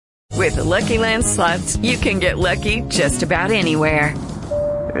With the Lucky Land Slots, you can get lucky just about anywhere.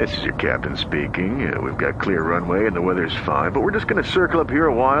 This is your captain speaking. We've got clear runway and the weather's fine, but we're just going to circle up here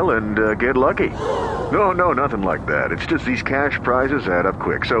a while and get lucky. No, nothing like that. It's just these cash prizes add up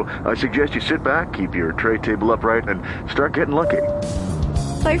quick. So I suggest you sit back, keep your tray table upright, and start getting lucky.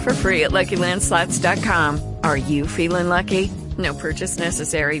 Play for free at LuckyLandSlots.com. Are you feeling lucky? No purchase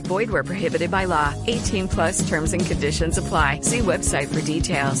necessary. Void where prohibited by law. 18+ terms and conditions apply. See website for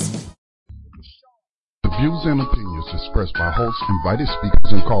details. The views and opinions expressed by hosts, invited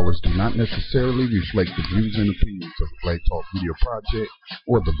speakers, and callers do not necessarily reflect the views and opinions of the Black Talk Media Project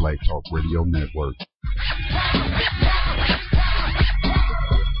or the Black Talk Radio Network.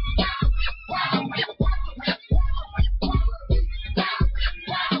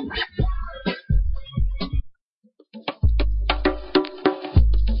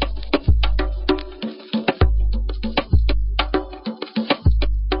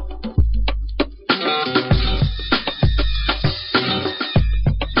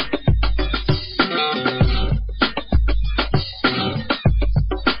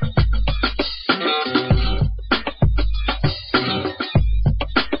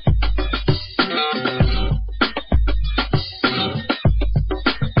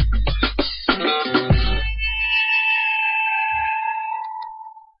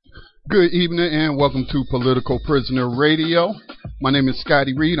 Good evening and welcome to Political Prisoner Radio. My name is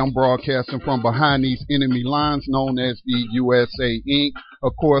Scotty Reed. I'm broadcasting from behind these enemy lines known as the USA Inc.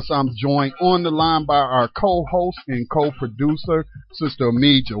 Of course, I'm joined on the line by our co-host and co-producer, Sister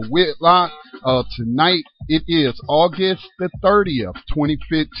Ameja Whitlock. Tonight, it is August the 30th,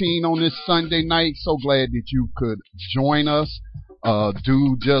 2015 on this Sunday night. So glad that you could join us.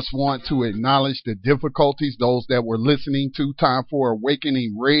 Do just want to acknowledge the difficulties, those that were listening to Time for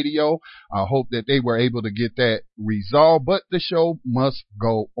Awakening Radio. I hope that they were able to get that resolved, but the show must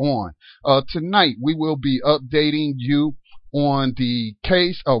go on. Tonight, we will be updating you on the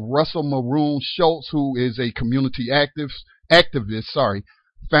case of Russell Maroon Shoatz, who is a community activist,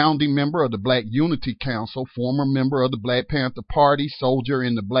 founding member of the Black Unity Council, former member of the Black Panther Party, soldier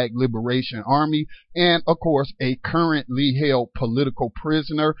in the Black Liberation Army, and, of course, a currently held political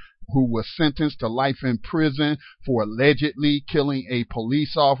prisoner who was sentenced to life in prison for allegedly killing a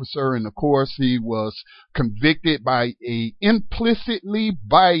police officer. And, of course, he was convicted by a implicitly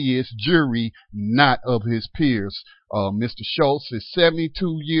biased jury, not of his peers. Mr. Shoatz is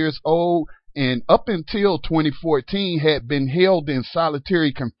 72 years old, and up until 2014 had been held in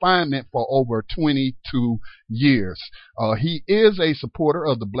solitary confinement for over 22 years. He is a supporter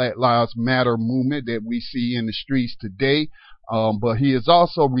of the Black Lives Matter movement that we see in the streets today, but he is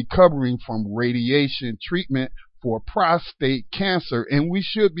also recovering from radiation treatment for prostate cancer, and we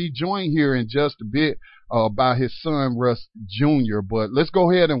should be joined here in just a bit by his son, Russ Jr. But let's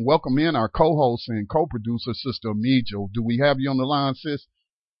go ahead and welcome in our co-host and co-producer, Sister Ameja. Do we have you on the line, sis?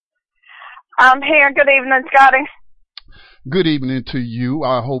 I'm here. Good evening, Scotty. Good evening to you.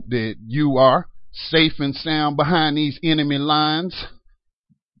 I hope that you are safe and sound behind these enemy lines.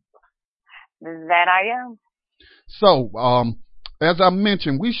 That I am. So, as I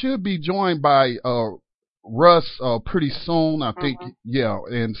mentioned, we should be joined by Russ pretty soon, I think. Yeah,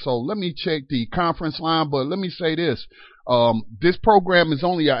 and so let me check the conference line, but let me say this. This program is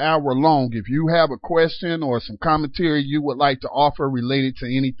only an hour long. If you have a question or some commentary you would like to offer related to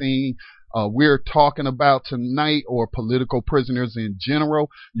anything we're talking about tonight or political prisoners in general,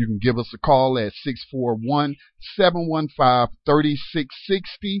 you can give us a call at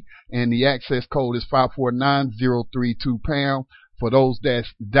 641-715-3660, and the access code is 549032#. For those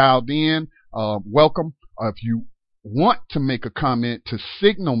that's dialed in, welcome. If you want to make a comment, to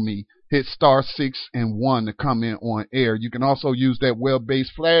signal me, hit *6 and 1 to comment on air. You can also use that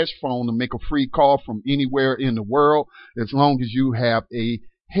web-based flash phone to make a free call from anywhere in the world, as long as you have a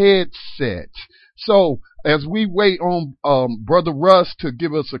headset. So, as we wait on Brother Russ to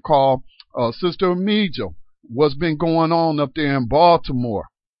give us a call, Sister Ameja, what's been going on up there in Baltimore?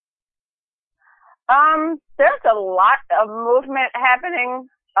 There's a lot of movement happening.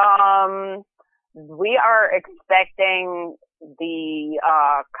 We are expecting the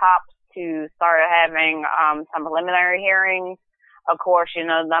cops to start having some preliminary hearings. Of course, you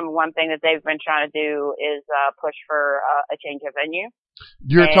know, number one thing that they've been trying to do is push for a change of venue.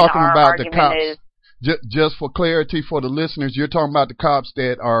 You're talking about the cops. Just for clarity for the listeners, you're talking about the cops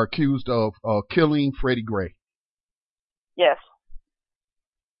that are accused of killing Freddie Gray. Yes.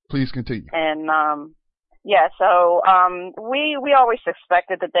 Please continue. And so we always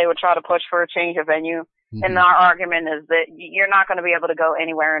suspected that they would try to push for a change of venue. Mm-hmm. And our argument is that you're not going to be able to go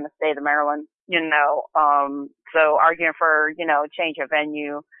anywhere in the state of Maryland, you know. So arguing for, you know, change of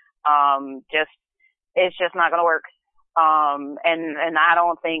venue It's just not going to work. And I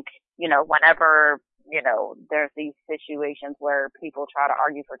don't think, whenever, there's these situations where people try to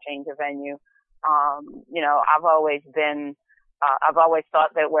argue for change of venue, I've always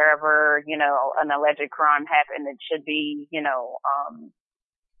thought that wherever, an alleged crime happened, it should be,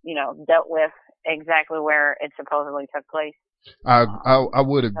 dealt with exactly where it supposedly took place. I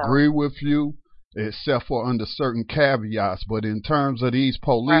would agree with you, except for under certain caveats. But in terms of these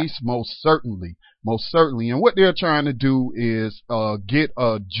police, right. Most certainly. And what they're trying to do is get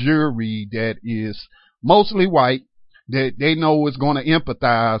a jury that is mostly white, that they know is going to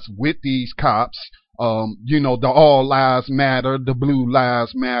empathize with these cops. The all lives matter, the blue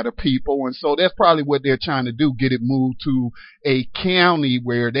lives matter people. And so that's probably what they're trying to do, get it moved to a county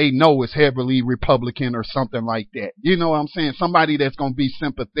where they know is heavily Republican or something like that. You know what I'm saying? Somebody that's going to be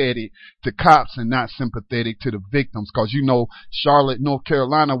sympathetic to cops and not sympathetic to the victims. Cause Charlotte, North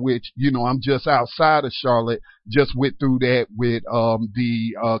Carolina, which, I'm just outside of Charlotte, just went through that with,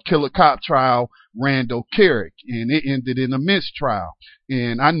 the killer cop trial, Randall Carrick, and it ended in a mistrial.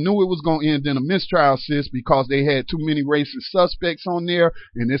 And I knew it was going to end in a mistrial, sis, because they had too many racist suspects on there.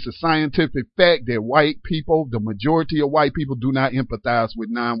 And it's a scientific fact that white people, the majority of white people, do not empathize with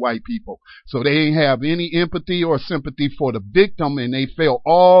non-white people. So they ain't have any empathy or sympathy for the victim, and they felt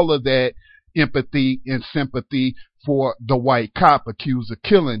all of that empathy and sympathy for the white cop accused of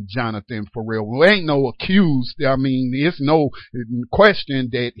killing Jonathan Ferrell. Well, ain't no accused. I mean, it's no question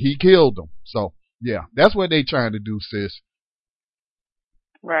that he killed him. So, yeah, that's what they trying to do, sis.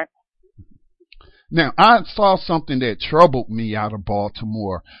 Right. Now, I saw something that troubled me out of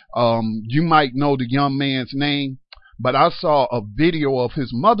Baltimore. You might know the young man's name, but I saw a video of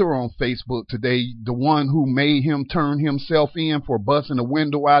his mother on Facebook today, the one who made him turn himself in for busting a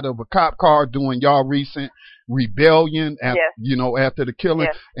window out of a cop car during y'all recent rebellion, after the killing.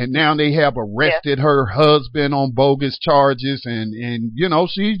 Yes. And now they have arrested her husband on bogus charges, and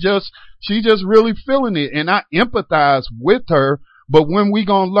she just really feeling it. And I empathize with her. But when we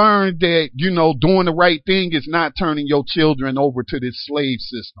gonna learn that, doing the right thing is not turning your children over to this slave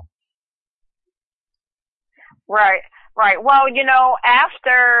system? Right. Well,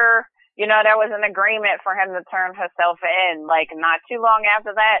 after, there was an agreement for him to turn himself in, like not too long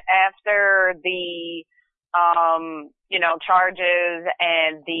after that, after the, charges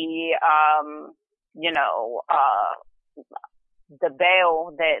and the, the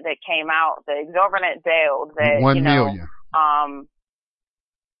bail that came out, the exorbitant bail that, $1 million.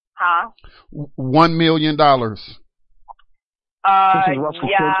 Huh? $1 million.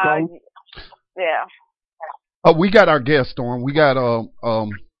 Yeah. We got our guest on. We got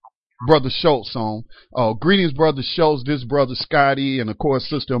Brother Shoatz on. Greetings, Brother Shoatz. This Brother Scotty, and of course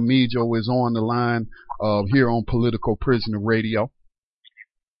Sister Amijo is on the line here on Political Prisoner Radio.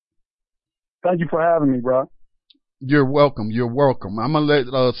 Thank you for having me, bro. You're welcome. I'm going to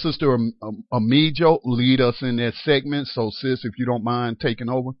let Sister Amijo lead us in that segment. So, sis, if you don't mind taking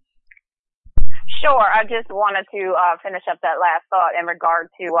over. Sure. I just wanted to finish up that last thought in regard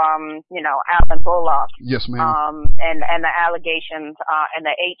to, Alan Bullock. Yes, ma'am. And the allegations and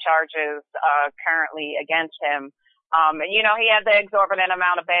the 8 charges currently against him. And, he had the exorbitant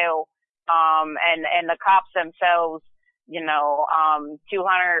amount of bail. And the cops themselves, $250,000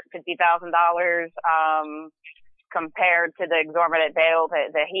 compared to the exorbitant bail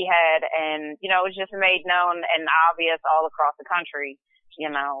that he had. And, it was just made known and obvious all across the country,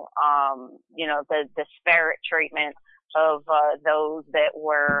 the disparate treatment of those that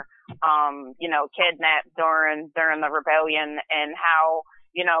were, kidnapped during the rebellion, and how,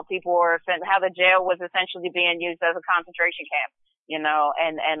 people were sent, how the jail was essentially being used as a concentration camp,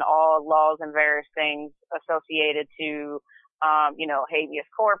 and all laws and various things associated to habeas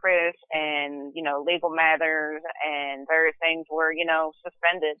corpus and, legal matters and various things were,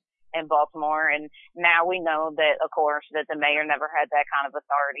 suspended in Baltimore. And now we know that, of course, that the mayor never had that kind of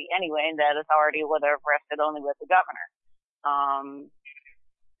authority anyway, and that authority would have rested only with the governor.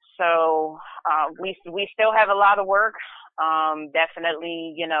 We still have a lot of work.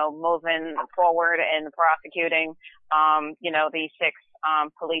 Definitely, moving forward and prosecuting, these 6,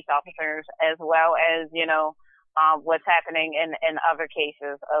 police officers, as well as, what's happening in other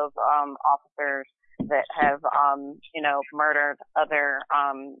cases of, officers that have, murdered other,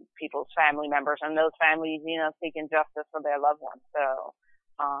 people's family members, and those families, seeking justice for their loved ones. So,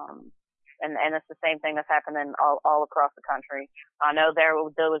 and it's the same thing that's happening all across the country. I know there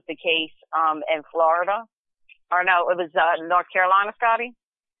was the case, in Florida, or no, it was, North Carolina, Scotty,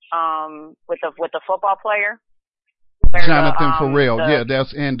 with the football player. Jonathan Ferrell,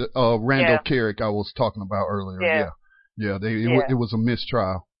 that's Randall Carrick I was talking about earlier. Yeah. It was a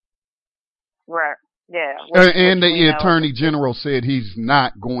mistrial. Right. Yeah. And the Attorney General said he's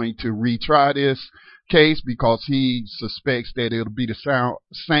not going to retry this case because he suspects that it'll be the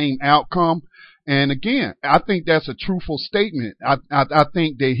same outcome. And again, I think that's a truthful statement. I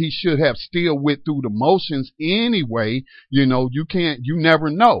think that he should have still went through the motions anyway. You know, you never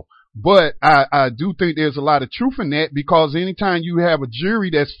know. But I do think there's a lot of truth in that, because anytime you have a jury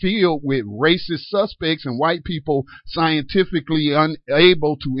that's filled with racist suspects and white people scientifically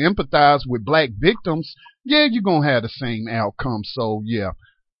unable to empathize with black victims, yeah, you're going to have the same outcome. So, yeah.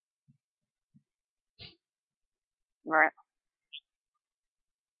 Right.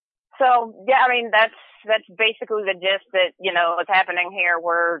 So, yeah, I mean, that's basically the gist that, you know, is happening here.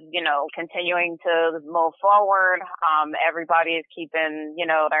 We're, you know, continuing to move forward. Everybody is keeping, you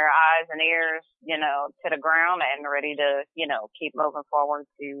know, their eyes and ears, you know, to the ground and ready to, you know, keep moving forward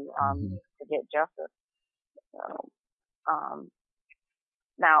to get justice. So,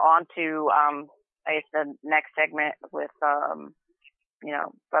 now on to, I guess the next segment with, you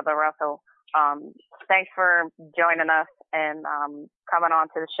know, Brother Russell. Thanks for joining us and coming on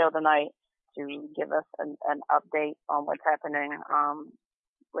to the show tonight to give us an update on what's happening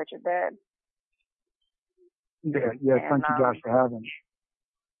with your dad. Yeah. Thank you guys for having me.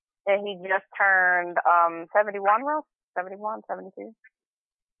 And he just turned 71, Ralph? 71, 72?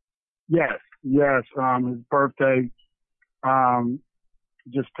 Yes. His birthday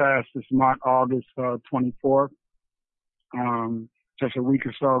just passed this month, August 24th. Just a week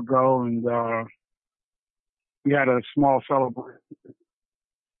or so ago, and we had a small celebration.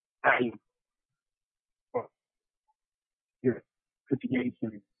 58th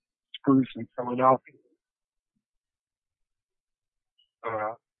and Spruce in Philadelphia.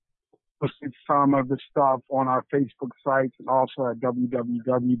 Posted some of the stuff on our Facebook sites and also at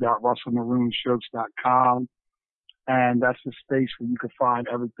www.russellmaroonshoatz.com. And that's the space where you can find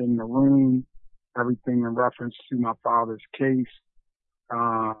everything Maroon, everything in reference to my father's case,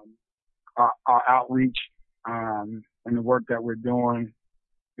 our outreach, and the work that we're doing.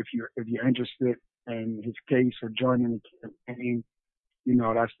 If you're interested in his case or joining the campaign, you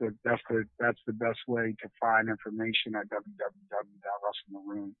know, that's the best way to find information at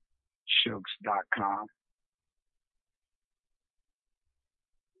www.russellmaroonshoatz.com.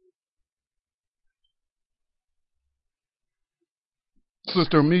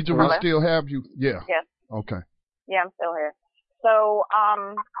 Sister Amija, we still have you? Yeah. Yes. Okay. Yeah, I'm still here. So,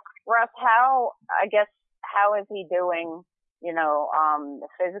 Russ, how is he doing, you know,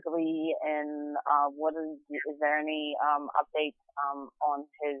 physically, and is there any updates on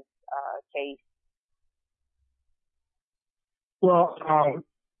his case? Well,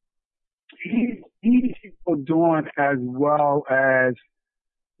 he's doing as well as,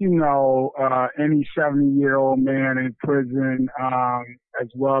 you know, any 70-year-old man in prison, as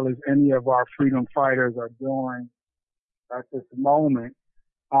well as any of our freedom fighters are doing at this moment.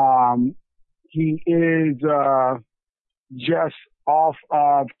 He is just off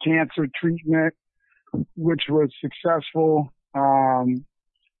of cancer treatment, which was successful.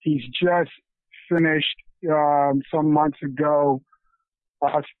 He's just finished some months ago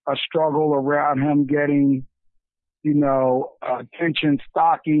a struggle around him getting, you know, tension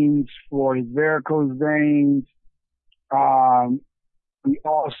stockings for his varicose veins. We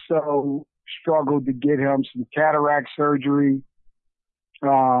also struggled to get him some cataract surgery.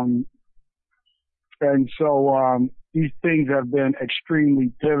 And so these things have been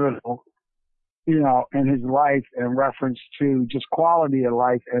extremely pivotal, you know, in his life in reference to just quality of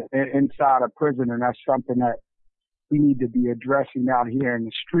life inside a prison. And that's something that we need to be addressing out here in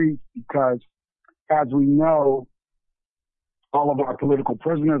the streets, because as we know, all of our political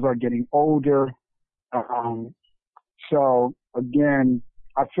prisoners are getting older. So again,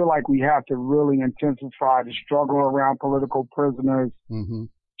 I feel like we have to really intensify the struggle around political prisoners,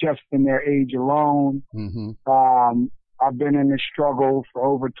 just in their age alone. I've been in this struggle for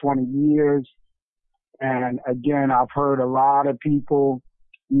over 20 years. And again, I've heard a lot of people,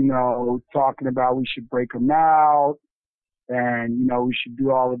 you know, talking about we should break them out, and, you know, we should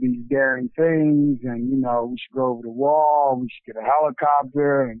do all of these daring things, and, you know, we should go over the wall, we should get a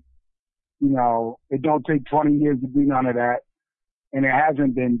helicopter, and, you know, it don't take 20 years to do none of that, and it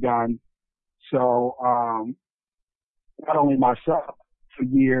hasn't been done. So, not only myself for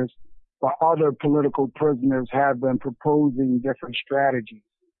years, but other political prisoners have been proposing different strategies.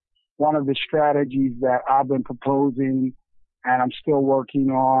 One of the strategies that I've been proposing, and I'm still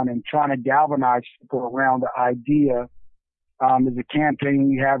working on and trying to galvanize people around the idea, is a campaign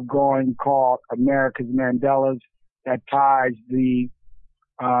we have going called America's Mandelas, that ties the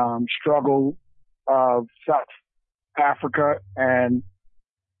struggle of South Africa and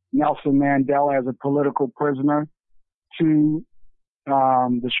Nelson Mandela as a political prisoner to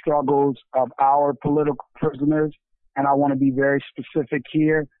the struggles of our political prisoners. And I want to be very specific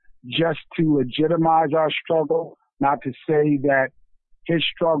here, just to legitimize our struggle, not to say that his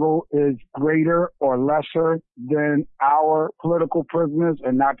struggle is greater or lesser than our political prisoners,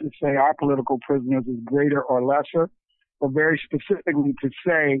 and not to say our political prisoners is greater or lesser, but very specifically to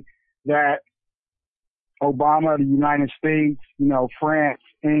say that Obama, the United States, France,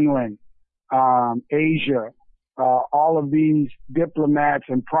 England, Asia, all of these diplomats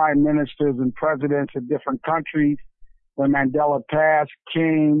and prime ministers and presidents of different countries, when Mandela passed,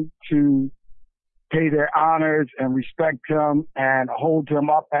 came to pay their honors and respect him and hold him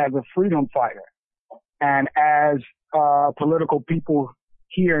up as a freedom fighter. And as political people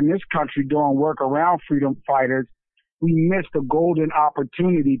here in this country doing work around freedom fighters, we missed a golden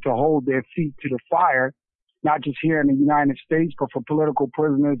opportunity to hold their feet to the fire, not just here in the United States, but for political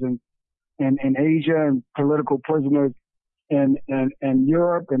prisoners in Asia, and political prisoners in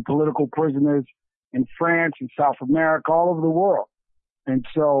Europe, and political prisoners in France and South America, all over the world. And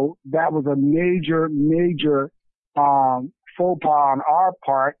so that was a major faux pas on our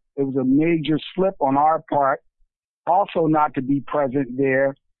part. It was a major slip on our part, also not to be present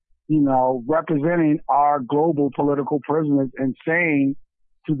there, representing our global political prisoners and saying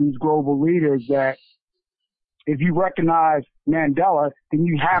to these global leaders that if you recognize Mandela, then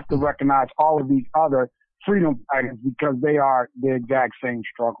you have to recognize all of these other freedom fighters, because they are the exact same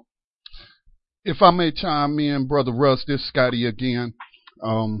struggle. If I may chime in, Brother Russ, this is Scotty again.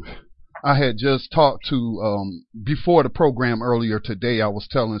 I had just talked to, before the program earlier today, I was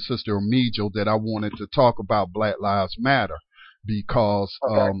telling Sister Amijo that I wanted to talk about Black Lives Matter because,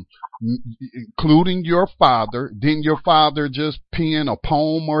 including your father, didn't your father just pen a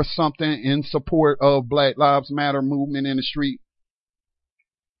poem or something in support of Black Lives Matter movement in the street?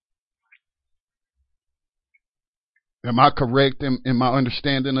 Am I correct in my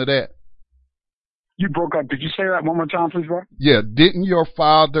understanding of that? You broke up. Did you say that one more time, please, bro? Yeah. Didn't your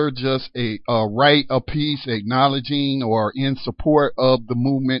father just write a piece acknowledging or in support of the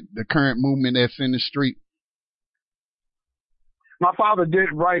movement, the current movement that's in the street? My father did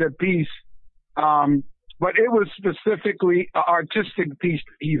write a piece, but it was specifically an artistic piece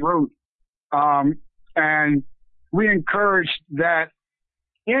that he wrote. And we encouraged that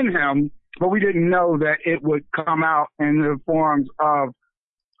in him, but we didn't know that it would come out in the forms of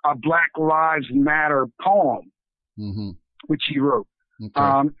a Black Lives Matter poem, which he wrote.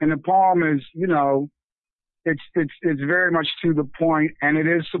 Okay. And the poem is, it's very much to the point, and it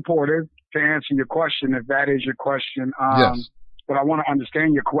is supportive, to answer your question, if that is your question. Yes. But I want to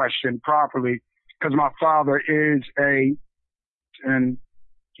understand your question properly, because my father is and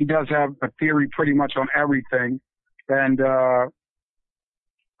he does have a theory pretty much on everything. And,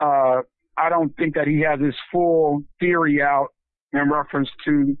 I don't think that he has his full theory out in reference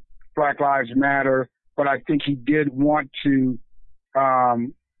to Black Lives Matter, but I think he did want to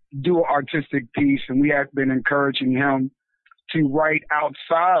do an artistic piece, and we have been encouraging him to write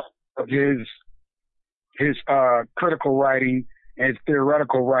outside of his critical writing and his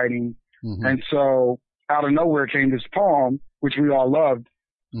theoretical writing. And so out of nowhere came this poem, which we all loved,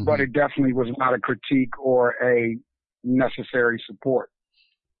 but it definitely was not a critique or a necessary support.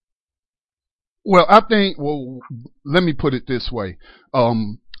 Well, let me put it this way.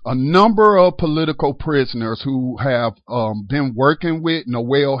 A number of political prisoners who have been working with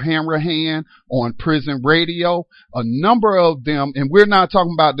Noel Hanrahan on prison radio, a number of them, and we're not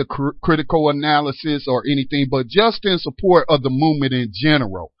talking about the critical analysis or anything, but just in support of the movement in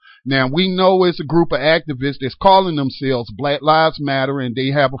general. Now, we know it's a group of activists that's calling themselves Black Lives Matter, and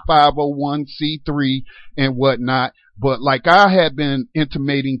they have a 501c3 and whatnot. But like I had been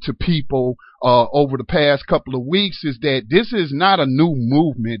intimating to people over the past couple of weeks, is that this is not a new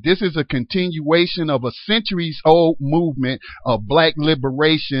movement. This is a continuation of a centuries-old movement of black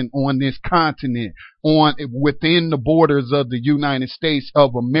liberation on this continent, within the borders of the United States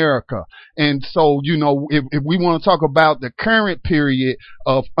of America. And so, if we want to talk about the current period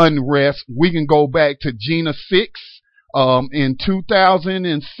of unrest, we can go back to Gina 6. In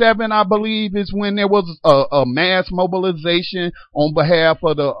 2007, I believe, is when there was a mass mobilization on behalf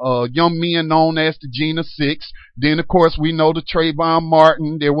of the young men known as the Gina 6. Then, of course, we know the Trayvon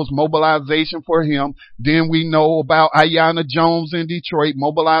Martin. There was mobilization for him. Then we know about Aiyana Jones in Detroit,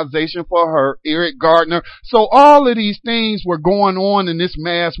 mobilization for her, Eric Gardner. So all of these things were going on in this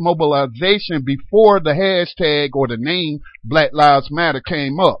mass mobilization before the hashtag or the name Black Lives Matter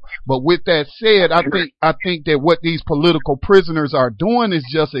came up. But with that said, I think that what these political political prisoners are doing is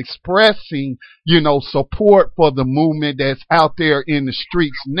just expressing, support for the movement that's out there in the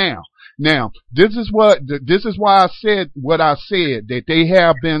streets now. Now, this is why I said what I said, that they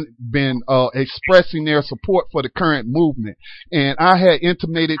have been expressing their support for the current movement. And I had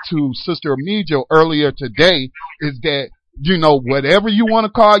intimated to Sister Amijo earlier today is that, whatever you want to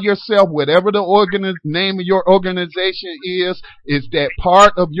call yourself, whatever the name of your organization is that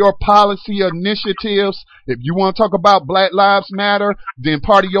part of your policy initiatives. If you want to talk about Black Lives Matter, then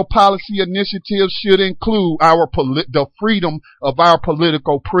part of your policy initiatives should include the freedom of our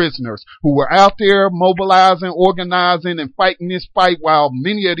political prisoners who were out there mobilizing, organizing, and fighting this fight while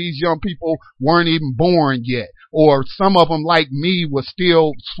many of these young people weren't even born yet. Or some of them, like me, was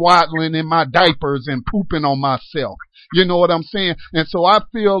still swaddling in my diapers and pooping on myself. You know what I'm saying? And so I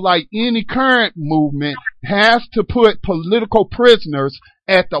feel like any current movement has to put political prisoners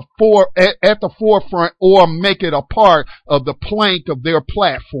at the forefront or make it a part of the plank of their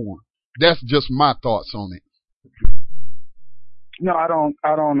platform. That's just my thoughts on it. No, I don't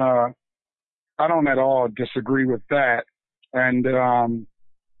at all disagree with that. And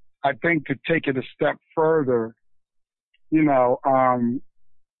I think to take it a step further,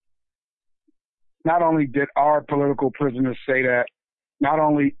 not only did our political prisoners say that, not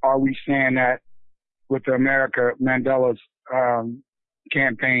only are we saying that with the America Mandela's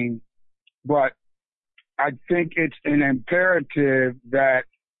campaign, but I think it's an imperative that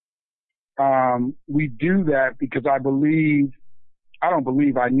we do that because I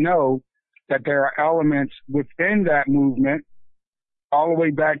know that there are elements within that movement, all the way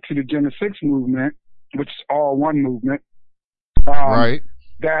back to the Gen 6 movement, which is all one movement, right,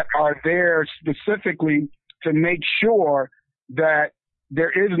 that are there specifically to make sure that there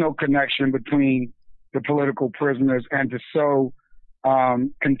is no connection between the political prisoners and to sow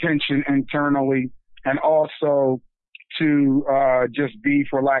contention internally, and also to just be,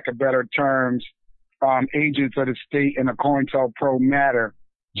 for lack of better terms, agents of the state in a COINTELPRO matter.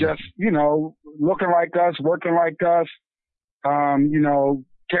 Just, looking like us, working like us,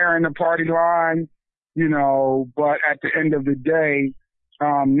 carrying the party line, but at the end of the day,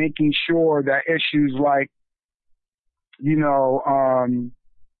 making sure that issues like,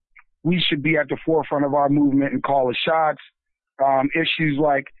 we should be at the forefront of our movement and call the shots. Issues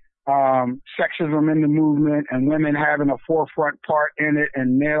like sexism in the movement and women having a forefront part in it,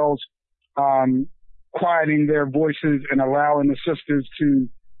 and males quieting their voices and allowing the sisters to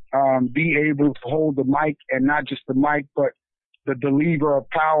be able to hold the mic, and not just the mic, but the lever of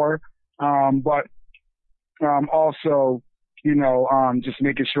power. But also, just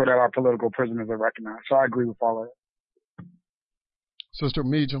making sure that our political prisoners are recognized. So I agree with all of that. Sister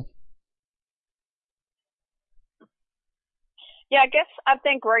Amijo. Yeah, I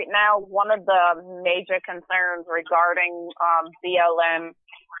think right now one of the major concerns regarding BLM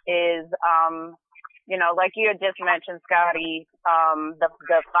is, like you had just mentioned, Scotty, the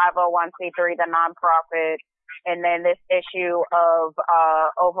 501c3, the nonprofit, and then this issue of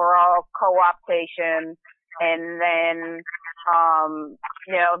overall co-optation, and then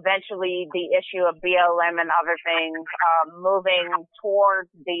eventually the issue of BLM and other things moving towards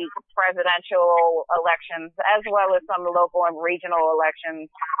the presidential elections, as well as some local and regional elections,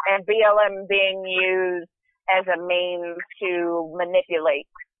 and BLM being used as a means to manipulate,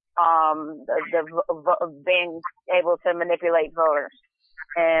 being able to manipulate voters.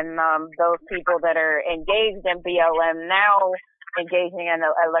 And those people that are engaged in BLM now engaging in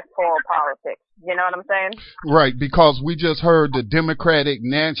electoral politics. You know what I'm saying? Right, because we just heard the Democratic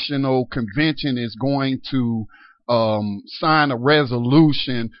National Convention is going to sign a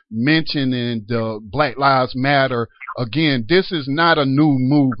resolution mentioning the Black Lives Matter. Again, this is not a new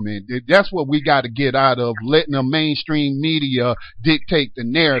movement. That's what we got to get out of, letting the mainstream media dictate the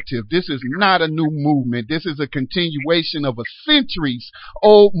narrative. This is not a new movement. This is a continuation of a centuries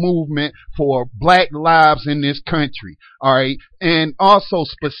old movement for Black lives in this country. All right. And also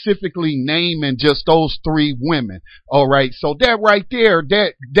specifically naming just those three women. All right. So that right there,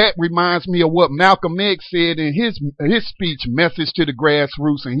 that reminds me of what Malcolm X said in his speech, Message to the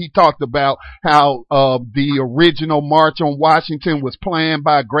Grassroots. And he talked about how the original March on Washington was planned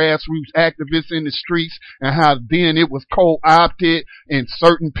by grassroots activists in the streets, and how then it was co-opted and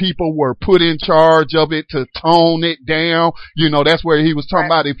certain people were put in charge of it to tone it down. That's where he was talking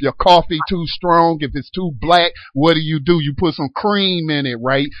about if your coffee too strong, if it's too black, what do? You put some cream in it,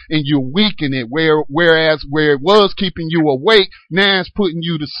 right? And you weaken it, whereas where it was keeping you awake, now it's putting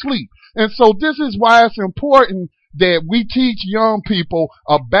you to sleep. And so this is why it's important that we teach young people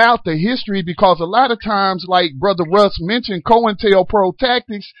about the history, because a lot of times, like Brother Russ mentioned, COINTELPRO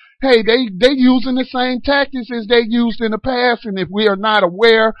tactics, hey, they using the same tactics as they used in the past, and if we are not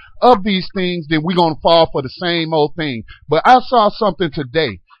aware of these things, then we're going to fall for the same old thing. But I saw something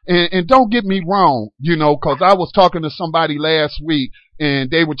today, and don't get me wrong, you know, cause I was talking to somebody last week,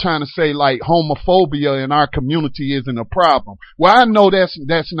 and they were trying to say like homophobia in our community isn't a problem. Well, I know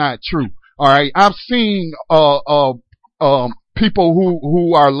that's not true. All right. I've seen, people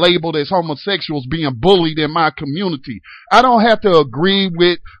who are labeled as homosexuals being bullied in my community. I don't have to agree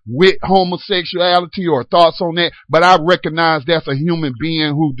with homosexuality or thoughts on that, but I recognize that's a human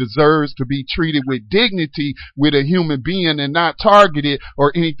being who deserves to be treated with dignity, with a human being, and not targeted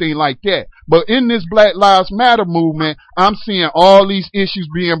or anything like that. But in this Black Lives Matter movement, I'm seeing all these issues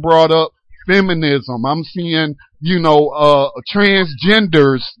being brought up. Feminism. I'm seeing, you know,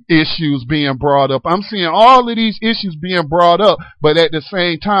 transgenders issues being brought up. I'm seeing all of these issues being brought up, but at the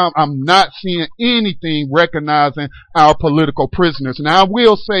same time, I'm not seeing anything recognizing our political prisoners. Now, I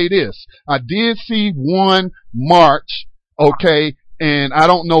will say this. I did see one march, okay, and I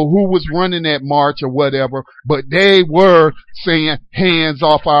don't know who was running that march or whatever, but they were saying hands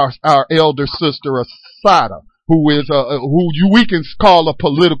off our elder sister Asada, who is we can call a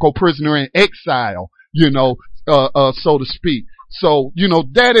political prisoner in exile, you know, so to speak. So, you know,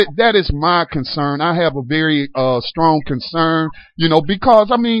 that is my concern. I have a very strong concern, you know, because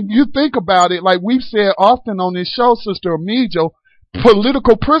I mean, you think about it, like we've said often on this show, Sister Amijo,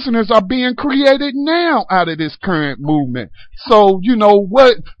 political prisoners are being created now out of this current movement. So, you know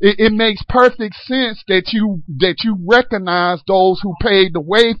what, it makes perfect sense that you recognize those who paved the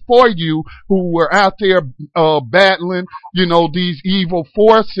way for you, who were out there battling, you know, these evil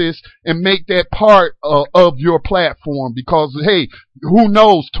forces, and make that part of your platform, because hey, who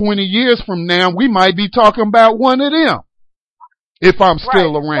knows, 20 years from now we might be talking about one of them if I'm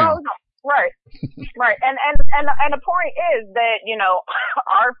still around. Well, right. Right. And the point is that, you know,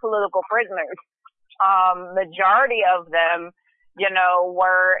 our political prisoners, majority of them, you know,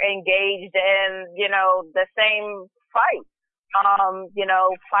 were engaged in, you know, the same fight, you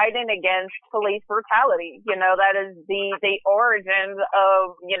know, fighting against police brutality. You know, that is the origins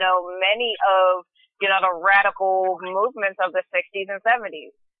of, you know, many of, you know, the radical movements of the 60s and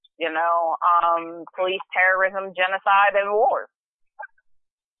 70s, you know, police terrorism, genocide, and war.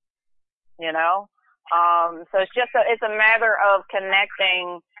 You know, so it's a matter of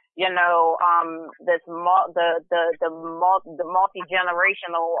connecting, you know, the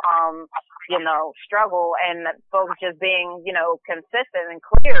multi-generational, you know, struggle, and folks just being, you know, consistent and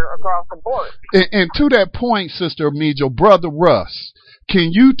clear across the board. And to that point, Sister Amijo, Brother Russ,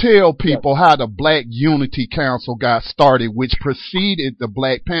 can you tell people how the Black Unity Council got started, which preceded the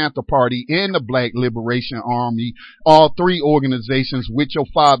Black Panther Party and the Black Liberation Army, all three organizations which your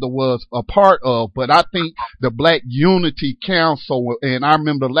father was a part of? But I think the Black Unity Council, and I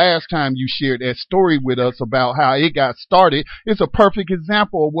remember the last time you shared that story with us about how it got started, it's a perfect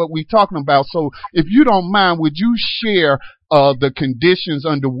example of what we're talking about. So if you don't mind, would you share the conditions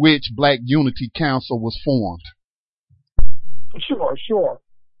under which Black Unity Council was formed? Sure.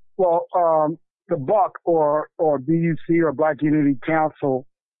 Well, the BUC or BUC or Black Unity Council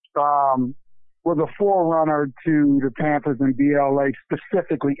was a forerunner to the Panthers and BLA,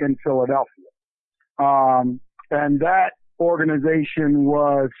 specifically in Philadelphia. And that organization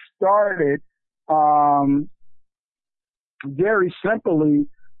was started very simply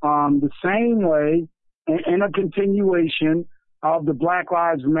the same way, in a continuation of the Black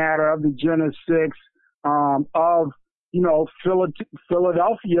Lives Matter, of the Gen 6, of, you know,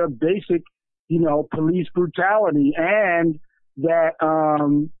 Philadelphia basic, you know, police brutality, and that,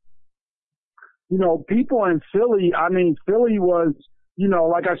 you know, people in Philly, I mean, Philly was, you know,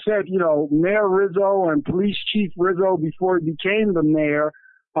 like I said, you know, Mayor Rizzo and Police Chief Rizzo, before he became the mayor,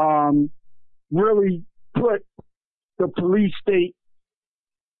 really put the police state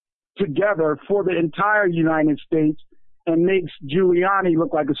together for the entire United States, and makes Giuliani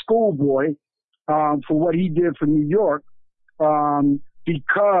look like a schoolboy for what he did for New York,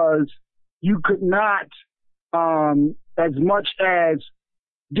 because you could not, as much as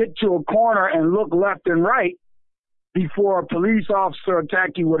get to a corner and look left and right before a police officer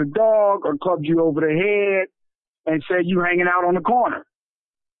attacked you with a dog or clubbed you over the head and said you hanging out on the corner.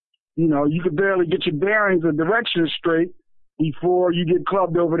 You know, you could barely get your bearings or directions straight before you get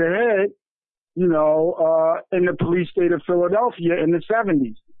clubbed over the head, you know, in the police state of Philadelphia in the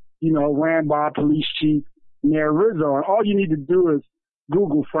 70s, you know, ran by Police Chief Mayor Rizzo. And all you need to do is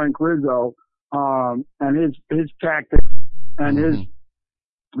Google Frank Rizzo, and his tactics and his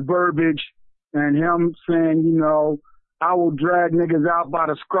verbiage and him saying, you know, I will drag niggas out by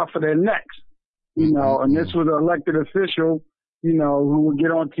the scruff of their necks, you know, and this was an elected official, you know, who would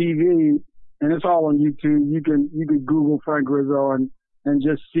get on TV, and it's all on YouTube. You can Google Frank Rizzo and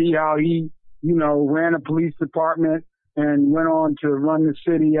just see how he, you know, ran a police department and went on to run the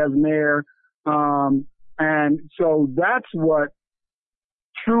city as mayor. And so that's what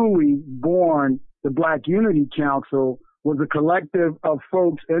truly born the Black Unity Council, was a collective of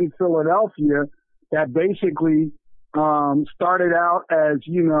folks in Philadelphia that basically started out as,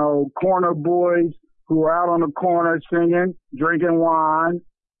 you know, corner boys who were out on the corner singing, drinking wine,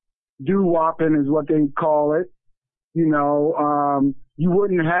 doo-wopping is what they call it. You know, you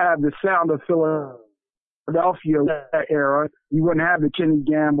wouldn't have the sound of Philadelphia that era. You wouldn't have the Kenny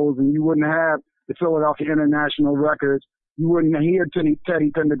Gambles, and you wouldn't have the Philadelphia International Records. You wouldn't hear Teddy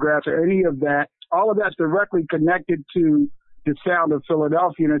Pendergrass or any of that. All of that's directly connected to the sound of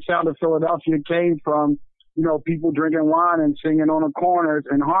Philadelphia, and the sound of Philadelphia came from, you know, people drinking wine and singing on the corners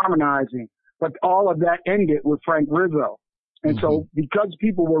and harmonizing. But all of that ended with Frank Rizzo. And so because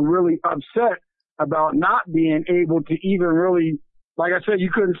people were really upset about not being able to even really, like I said, you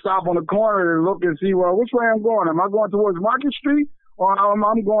couldn't stop on the corner and look and see, well, which way I'm going? Am I going towards Market Street or am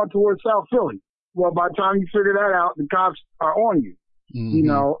I going towards South Philly? Well, by the time you figure that out, the cops are on you, you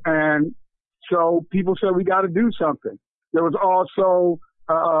know, and so people said we got to do something. There was also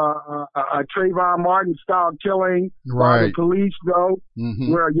a Trayvon Martin style killing by the police, though,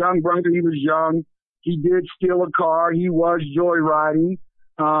 where a young brother, he was young. He did steal a car. He was joyriding.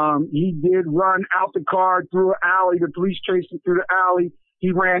 He did run out the car through an alley. The police chased him through the alley.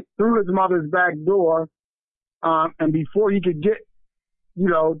 He ran through his mother's back door. And before he could get, you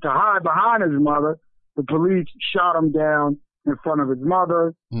know, to hide behind his mother, the police shot him down in front of his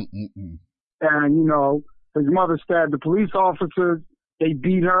mother. And, you know, his mother stabbed the police officers. They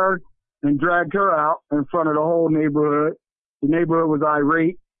beat her and dragged her out in front of the whole neighborhood. The neighborhood was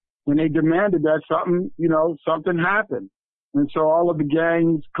irate, and they demanded that something happened. And so all of the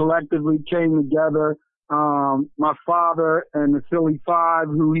gangs collectively came together. My father and the Philly Five,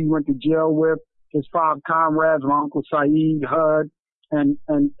 who he went to jail with, his 5 comrades, my Uncle Saeed, Hud, and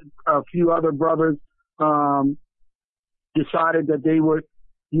a few other brothers, decided that they would,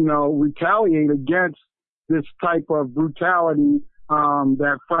 you know, retaliate against this type of brutality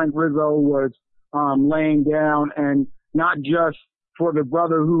that Frank Rizzo was laying down, and not just for the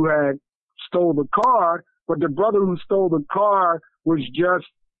brother who had stole the car, but the brother who stole the car was just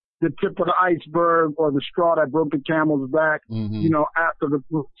the tip of the iceberg or the straw that broke the camel's back, you know, after the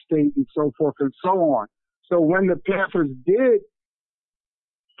state and so forth and so on. So when the Panthers did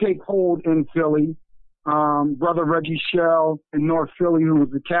take hold in Philly, brother Reggie Shell in North Philly, who was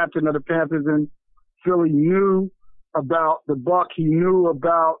the captain of the Panthers in Philly, knew about the buck. He knew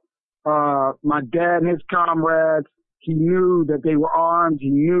about my dad and his comrades. He knew that they were armed. He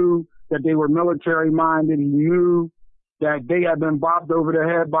knew that they were military minded. He knew that they had been bopped over the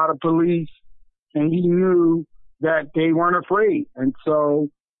head by the police, and he knew that they weren't afraid. And so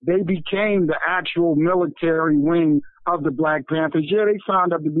they became the actual military wing of the Black Panthers. Yeah, they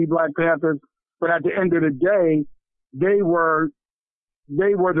signed up to be Black Panthers, but at the end of the day, they were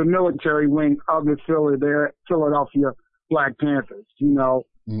the military wing of the Philadelphia Black Panthers. You know,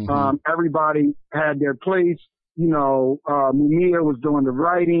 everybody had their place. You know, Mumia was doing the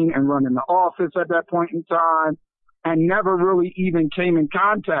writing and running the office at that point in time, and never really even came in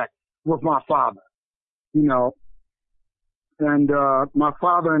contact with my father, you know. And my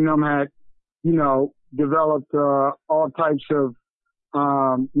father and them had, you know, developed all types of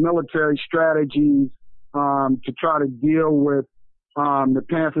military strategies to try to deal with the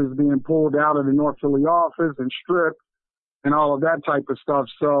Panthers being pulled out of the North Philly office and stripped and all of that type of stuff.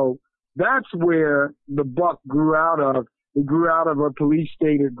 So that's where the buck grew out of. It grew out of a police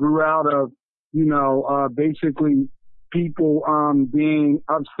state. It grew out of, you know, basically people being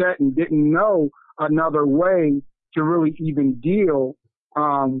upset and didn't know another way to really even deal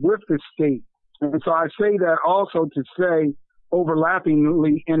with the state. And so I say that also to say,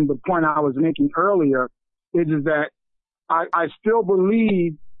 overlappingly in the point I was making earlier, is that I still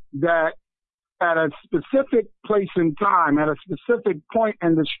believe that at a specific place in time, at a specific point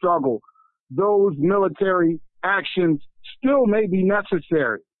in the struggle, those military actions still may be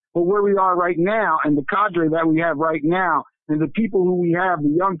necessary. But where we are right now, and the cadre that we have right now, and the people who we have,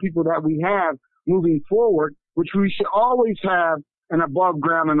 the young people that we have moving forward, which we should always have an above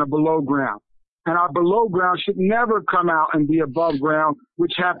ground and a below ground. And our below ground should never come out and be above ground,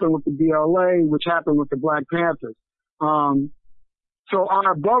 which happened with the BLA, which happened with the Black Panthers. So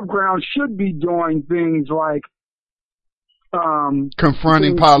our above ground should be doing things like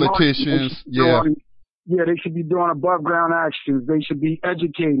confronting politicians. They should be doing above ground actions. They should be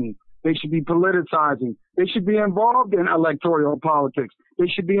educating. They should be politicizing. They should be involved in electoral politics. They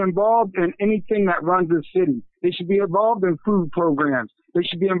should be involved in anything that runs the city. They should be involved in food programs. They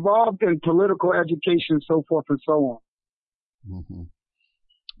should be involved in political education, so forth and so on. Mm-hmm.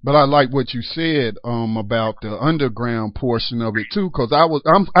 But I like what you said about the underground portion of it too, because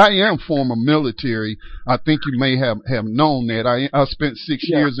I am former military. I think you may have known that. I spent 6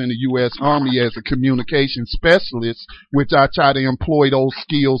 years in the U.S. Army as a communication specialist, which I try to employ those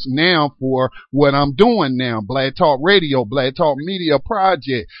skills now for what I'm doing now, Black Talk Radio, Black Talk Media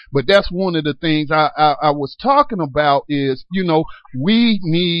Project. But that's one of the things I was talking about is, you know, we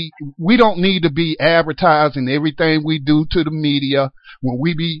don't need to be advertising everything we do to the media. When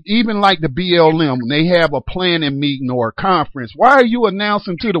we be, even like the BLM, when they have a planning meeting or a conference, why are you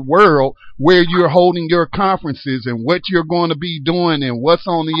announcing to the world where you're holding your conferences and what you're going to be doing and what's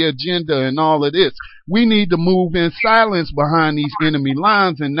on the agenda and all of this? We need to move in silence behind these enemy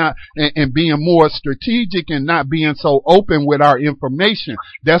lines and not, and being more strategic and not being so open with our information.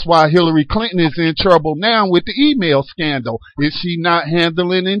 That's why Hillary Clinton is in trouble now with the email scandal. Is she not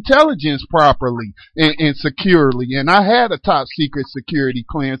handling intelligence properly and securely? And I had a top secret security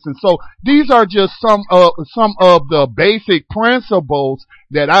clearance. And so these are just some of the basic principles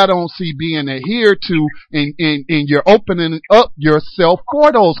that I don't see being adhered to, and you're opening up yourself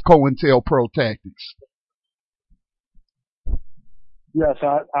for those COINTELPRO tactics. Yes,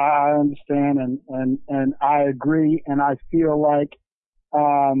 I understand and I agree, and I feel like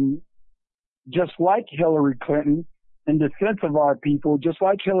just like Hillary Clinton, in defense of our people, just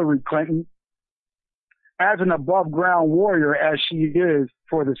like Hillary Clinton, as an above ground warrior as she is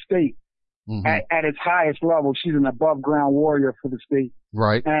for the state, mm-hmm. at its highest level, she's an above ground warrior for the state.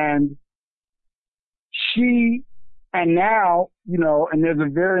 Right. And now, you know, and there's a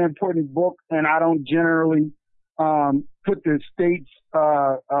very important book, and I don't generally put the state's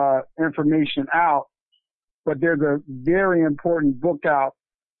information out, but there's a very important book out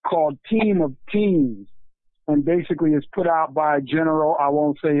called Team of Teams, and basically it's put out by a general. I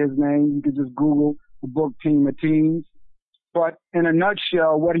won't say his name. You can just Google the book Team of Teams. But in a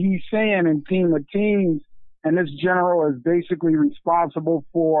nutshell, what he's saying in Team of Teams, and this general is basically responsible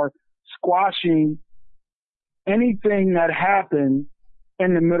for squashing anything that happened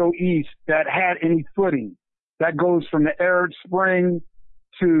in the Middle East that had any footing. That goes from the Arab Spring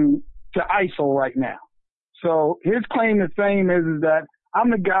to ISIL right now. So his claim to fame is that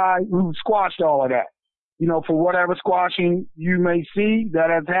I'm the guy who squashed all of that. You know, for whatever squashing you may see that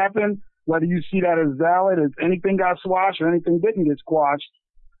has happened, whether you see that as valid, as anything got squashed or anything didn't get squashed.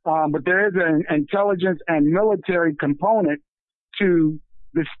 But there is an intelligence and military component to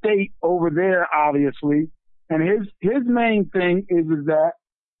the state over there, obviously. And his main thing is that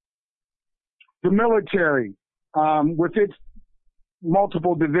the military, with its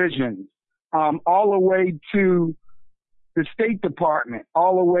multiple divisions, all the way to the State Department,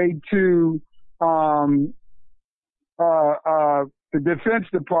 all the way to the Defense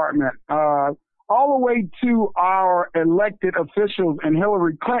Department, all the way to our elected officials and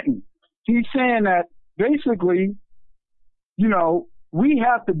Hillary Clinton. He's saying that basically, you know, we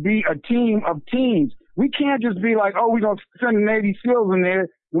have to be a team of teams. We can't just be like, oh, we're going to send the Navy SEALs in there and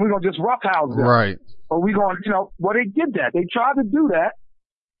we're going to just roughhouse them. Right. Or we're going to, you know, well, they did that. They tried to do that.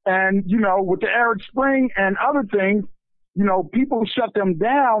 And, you know, with the Arab Spring and other things, you know, people shut them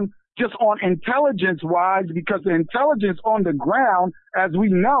down just on intelligence-wise, because the intelligence on the ground, as we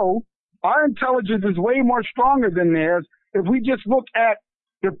know, our intelligence is way more stronger than theirs. If we just look at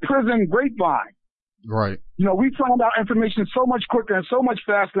the prison grapevine, right? You know, we find out information so much quicker and so much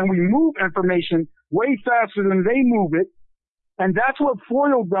faster, and we move information way faster than they move it. And that's what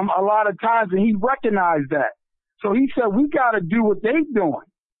foiled them a lot of times, and he recognized that. So he said, we got to do what they're doing.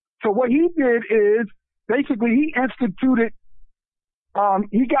 So what he did is basically he instituted,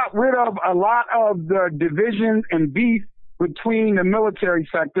 he got rid of a lot of the division and beef between the military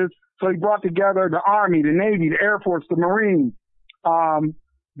sectors. So he brought together the Army, the Navy, the Air Force, the Marines,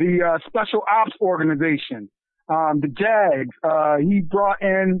 the Special Ops Organization, the JAGs. He brought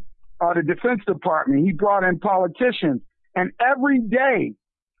in the Defense Department. He brought in politicians. And every day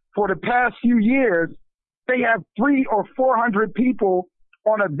for the past few years, they have 300 or 400 people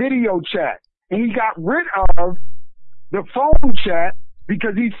on a video chat. And he got rid of the phone chat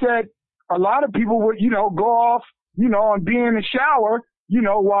because he said a lot of people would, you know, go off, you know, and be in the shower, you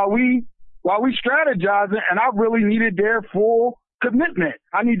know, while we strategizing, and I really needed their full commitment.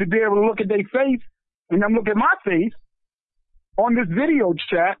 I need to be able to look at their face and then look at my face on this video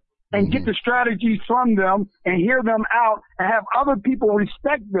chat and get the strategies from them and hear them out and have other people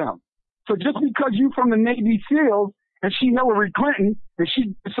respect them. So just because you from the Navy SEALs and she Hillary Clinton and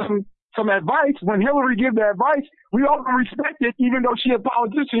she gives some advice, when Hillary gives the advice, we all gonna respect it, even though she a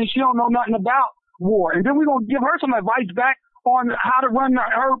politician and she don't know nothing about war. And then we're gonna give her some advice back on how to run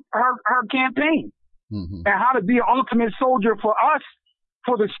her campaign and how to be an ultimate soldier for us,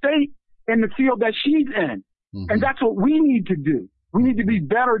 for the state in the field that she's in. And that's what we need to do. We need to be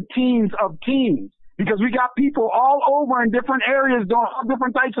better teams of teams. Because we got people all over in different areas doing all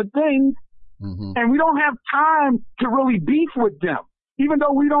different types of things, and we don't have time to really beef with them, even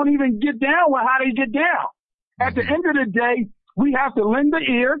though we don't even get down with how they get down. At the end of the day, we have to lend the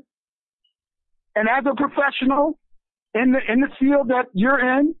ear, and as a professional in the field that you're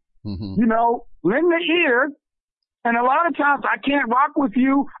in, you know, lend the ear. And a lot of times I can't rock with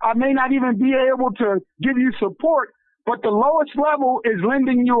you. I may not even be able to give you support, but the lowest level is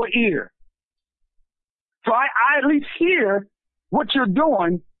lending you an ear. So I at least hear what you're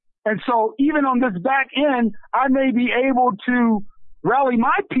doing. And so even on this back end, I may be able to rally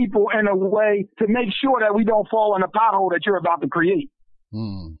my people in a way to make sure that we don't fall in a pothole that you're about to create.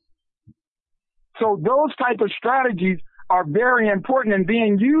 So those type of strategies are very important and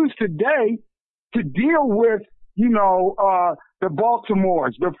being used today to deal with, you know, the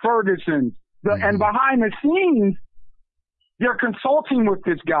Baltimores, the Fergusons, and behind the scenes, they're consulting with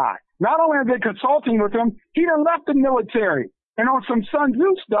this guy. Not only are they consulting with him, he done left the military. And on some Sun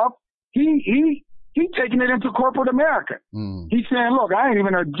Tzu stuff, he taking it into corporate America. He's saying, look, I ain't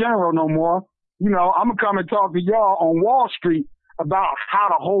even a general no more. You know, I'm going to come and talk to y'all on Wall Street about how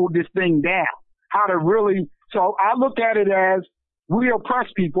to hold this thing down, how to really. So I look at it as we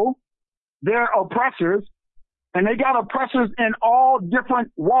oppress people. They're oppressors, and they got oppressors in all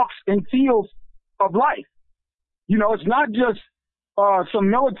different walks and fields of life. You know, it's not just some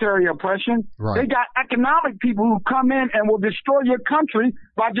military oppression. Right. They got economic people who come in and will destroy your country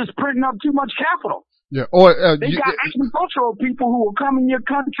by just printing up too much capital. Yeah. Or they got agricultural people who will come in your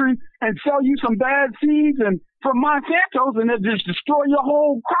country and sell you some bad seeds and from Monsanto's, and they just destroy your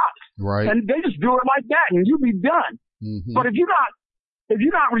whole crops. Right. And they just do it like that, and you be done. But if you're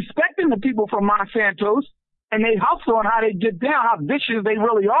not respecting the people from Monsanto's and they hustle on how they get down, how vicious they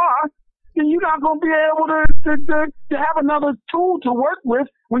really are, then you're not going to be able to have another tool to work with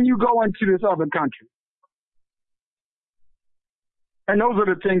when you go into this other country. And those are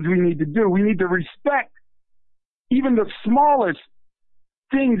the things we need to do. We need to respect even the smallest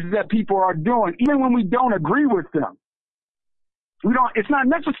things that people are doing, even when we don't agree with them. It's not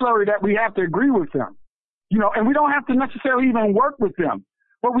necessary that we have to agree with them, you know, and we don't have to necessarily even work with them.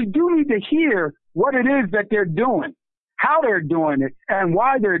 But we do need to hear what it is that they're doing, how they're doing it, and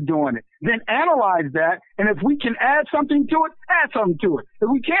why they're doing it. Then analyze that, and if we can add something to it, add something to it. If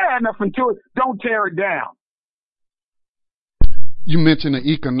we can't add nothing to it, don't tear it down. You mentioned the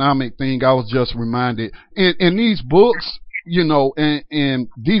economic thing. I was just reminded. In these books, you know, and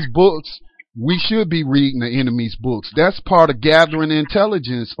these books, we should be reading the enemy's books. That's part of gathering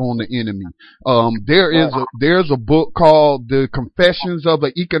intelligence on the enemy. There's a book called The Confessions of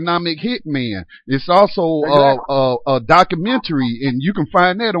an Economic Hitman. It's also a documentary, and you can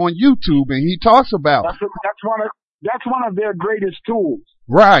find that on YouTube. And he talks about that's one of their greatest tools.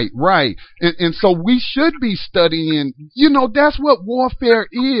 Right. And so we should be studying, you know, that's what warfare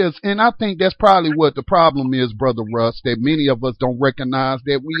is. And I think that's probably what the problem is, Brother Russ, that many of us don't recognize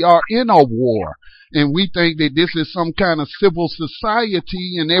that we are in a war. And we think that this is some kind of civil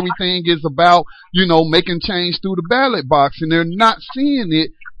society and everything is about, you know, making change through the ballot box. And they're not seeing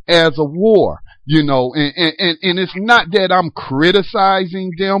it as a war. You know, and it's not that I'm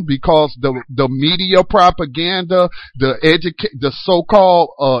criticizing them because the media propaganda, the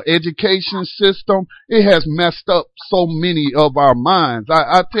so-called, education system, it has messed up so many of our minds.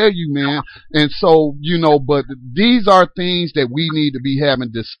 I tell you, man. And so, you know, but these are things that we need to be having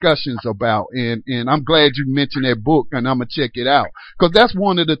discussions about. And I'm glad you mentioned that book, and I'm going to check it out. Cause that's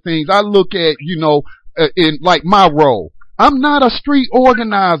one of the things I look at, you know, in like my role. I'm not a street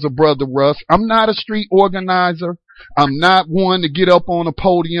organizer, Brother Russ. I'm not a street organizer. I'm not one to get up on a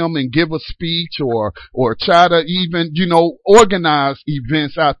podium and give a speech or try to even, you know, organize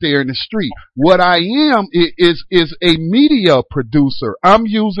events out there in the street. What I am is a media producer. I'm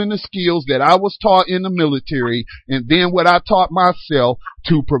using the skills that I was taught in the military and then what I taught myself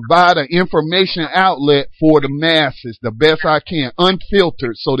to provide an information outlet for the masses the best I can,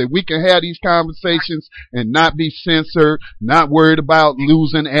 unfiltered, so that we can have these conversations and not be censored, not worried about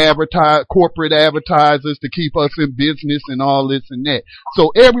losing corporate advertisers to keep us in business and all this and that.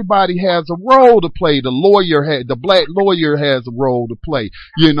 So everybody has a role to play. The black lawyer has a role to play.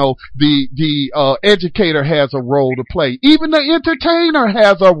 You know, the educator has a role to play. Even the entertainer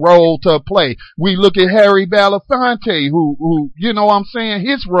has a role to play. We look at Harry Belafonte, who, you know what I'm saying,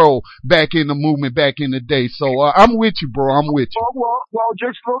 his role back in the movement back in the day. So, I'm with you, bro. I'm with you. Well,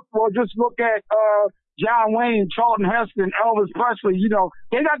 just look at, John Wayne, Charlton Heston, Elvis Presley. You know,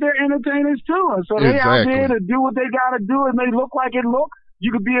 they got their entertainers too. And so they out there to do what they gotta do. It may look like it look.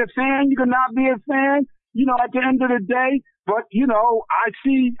 You could be a fan. You could not be a fan. You know, at the end of the day, but, you know, I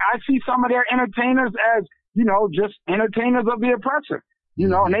see some of their entertainers as, you know, just entertainers of the oppressor, you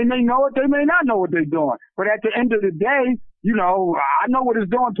know, and they may know it, they may not know what they're doing. But at the end of the day, you know, I know what it's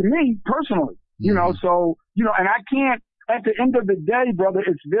doing to me personally, you know, so, you know, and I can't, at the end of the day, brother,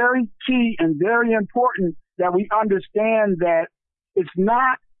 it's very key and very important that we understand that it's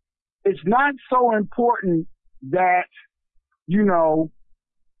not so important that, you know,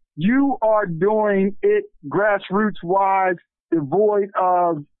 you are doing it grassroots wise, devoid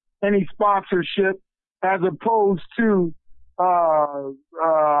of any sponsorship, as opposed to,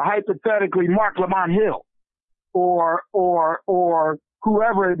 hypothetically Mark Lamont Hill or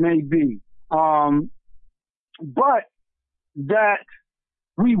whoever it may be. But that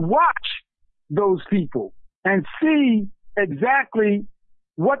we watch those people and see exactly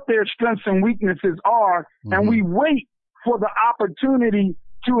what their strengths and weaknesses are, and we wait for the opportunity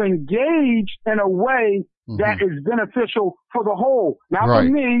to engage in a way that is beneficial for the whole. Not for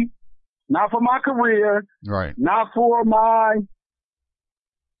me, not for my career, not for my,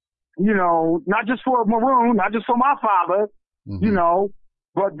 you know, not just for Maroon, not just for my father, you know,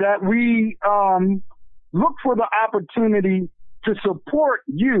 but that we look for the opportunity to support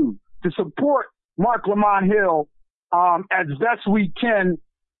you, to support Mark Lamont Hill as best we can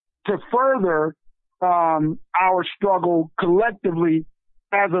to further our struggle collectively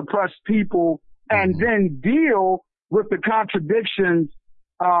as oppressed people, and then deal with the contradictions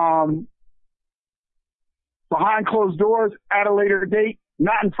behind closed doors at a later date,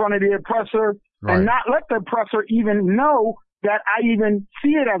 not in front of the oppressor, and not let the oppressor even know that I even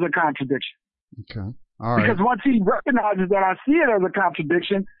see it as a contradiction. Okay. All right. Because once he recognizes that I see it as a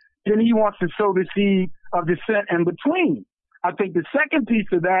contradiction, then he wants to sow the seed of dissent in between. I think the second piece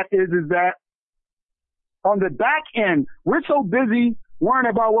of that is that on the back end, we're so busy worrying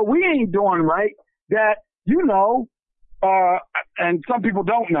about what we ain't doing right that, you know, and some people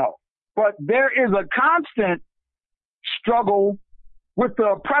don't know, but there is a constant struggle with the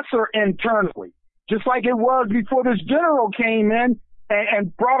oppressor internally, just like it was before this general came in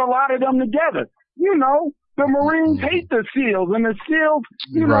and brought a lot of them together. You know, the Marines hate the SEALs, and the SEALs,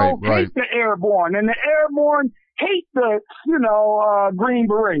 you know, hate the airborne, and the airborne hate the, you know, Green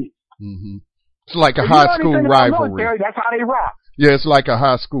Berets. It's like a high school rivalry. Military, that's how they rock. Yeah, it's like a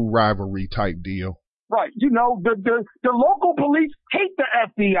high school rivalry type deal. Right. You know, the local police hate the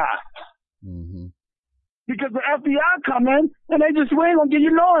FBI. Because the FBI come in and they just, we ain't gonna give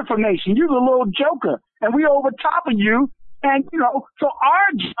you no information. You're the little joker and we over top of you. And, you know, so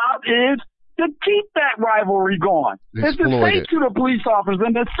our job is to keep that rivalry going. It's to say to the police officers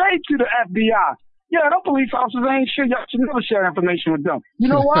and to say to the FBI, yeah, those police officers ain't sure y'all should never share information with them.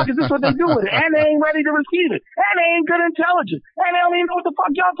 You know why? Because this is what they do with it. And they ain't ready to receive it. And they ain't good intelligence. And they don't even know what the fuck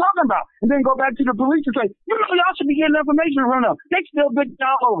y'all talking about. And then go back to the police and say, you know, y'all should be getting information from them. They still big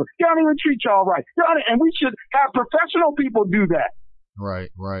y'all over. They don't even treat y'all right. And we should have professional people do that.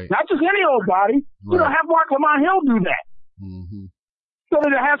 Right. Not just any old body. You know, have Mark Lamont Hill do that. So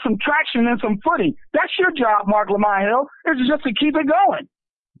that it has some traction and some footing. That's your job, Mark Lamont Hill, is just to keep it going.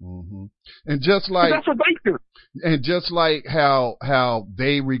 And just like that's what they do. And just like how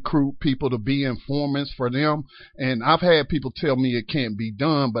they recruit people to be informants for them, and I've had people tell me it can't be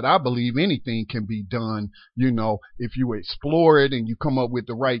done, but I believe anything can be done, you know, if you explore it and you come up with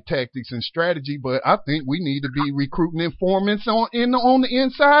the right tactics and strategy. But I think we need to be recruiting informants on the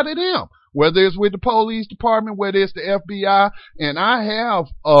inside of them, whether it's with the police department, whether it's the FBI. And I have,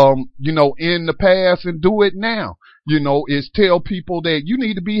 you know, in the past and do it now, you know, is tell people that you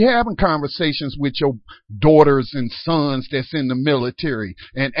need to be having conversations with your daughters and sons that's in the military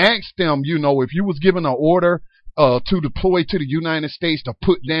and ask them, you know, if you was given an order to deploy to the United States to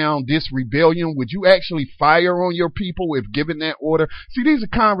put down this rebellion? Would you actually fire on your people if given that order? See, these are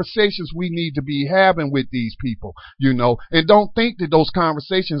conversations we need to be having with these people, and don't think that those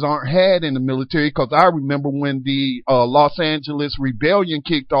conversations aren't had in the military, because I remember when the Los Angeles rebellion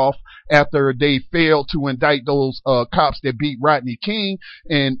kicked off after they failed to indict those cops that beat Rodney King,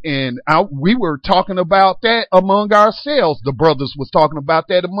 and we were talking about that among ourselves. The brothers was talking about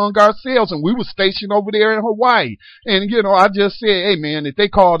that among ourselves, and we were stationed over there in Hawaii. And, I just said, hey, man, if they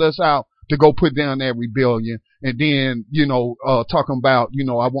called us out to go put down that rebellion, and then, talking about,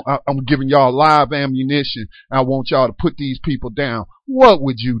 I'm giving y'all live ammunition, I want y'all to put these people down, what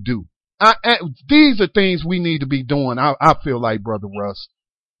would you do? These are things we need to be doing, I feel like, Brother Russ.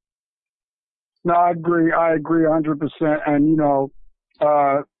 No, I agree 100%. And,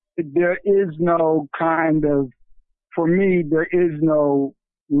 there is no for me, there is no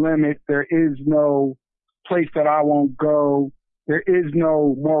limit. There is no place that I won't go. There is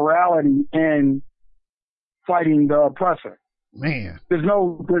no morality in fighting the oppressor. Man. There's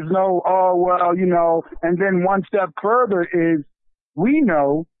no, and then one step further is we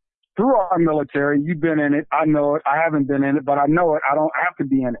know through our military, you've been in it, I know it, I haven't been in it, but I know it, I don't have to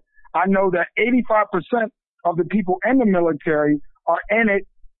be in it. I know that 85% of the people in the military are in it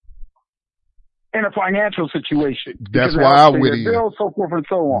in a financial situation. That's why I'm with you. Bills, so forth and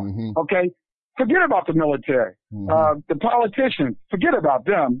so on. Mm-hmm. Okay? Forget about the military. Mm-hmm. The politicians, forget about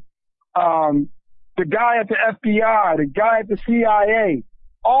them. The guy at the FBI, the guy at the CIA,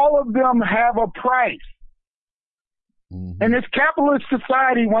 all of them have a price. Mm-hmm. In this capitalist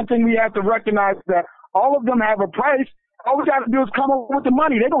society, one thing we have to recognize is that all of them have a price. All we got to do is come up with the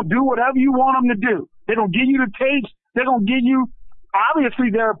money. They're going to do whatever you want them to do. They're going to give you the tapes. They're going to give you, obviously,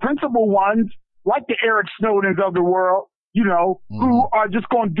 there are principal ones, like the Eric Snowdens of the world, who are just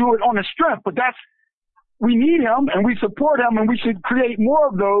going to do it on the strength. But we need him and we support him, and we should create more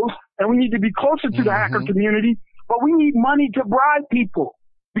of those, and we need to be closer to the hacker community. But we need money to bribe people,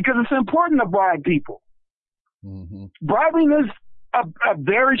 because it's important to bribe people. Mm-hmm. Bribing is a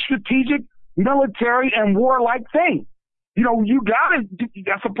very strategic military and warlike thing.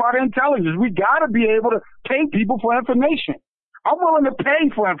 That's a part of intelligence. We gotta be able to pay people for information. I'm willing to pay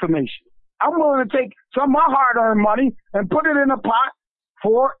for information. I'm willing to take some of my hard-earned money and put it in a pot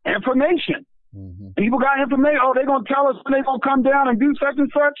for information. Mm-hmm. People got information. Oh, they're going to tell us when they're going to come down and do such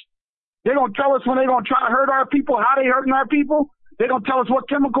and such. They're going to tell us when they're going to try to hurt our people, how they hurting our people. They're going to tell us what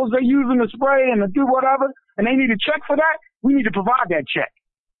chemicals they're using to spray and to do whatever. And they need a check for that. We need to provide that check.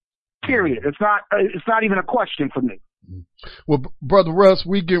 Period. It's not even a question for me. Well, Brother Russ,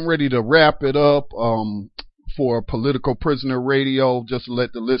 we getting ready to wrap it up. For Political Prisoner Radio, just to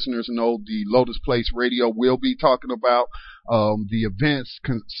let the listeners know, the Lotus Place Radio will be talking about the events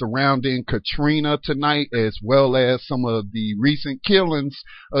surrounding Katrina tonight, as well as some of the recent killings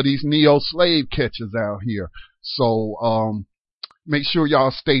of these neo-slave catchers out here. So make sure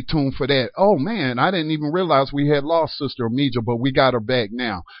y'all stay tuned for that. Oh man, I didn't even realize we had lost Sister Amija, but we got her back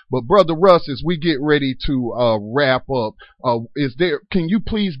now. But Brother Russ, as we get ready to wrap up, can you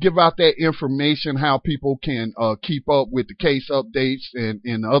please give out that information, how people can keep up with the case updates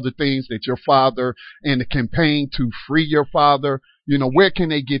and other things that your father and the campaign to free your father, where can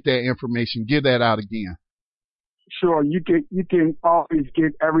they get that information? Give that out again. Sure, you can always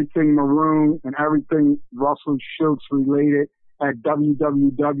get everything Maroon and everything Russell Shoatz related at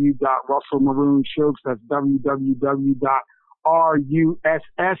www.russellmaroonshowtz. That's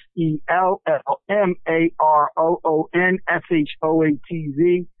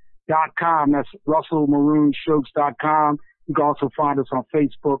www.russellmaroonshowtz.com. That's russellmaroonshowtz.com. You can also find us on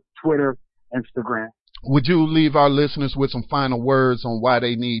Facebook, Twitter, Instagram. Would you leave our listeners with some final words on why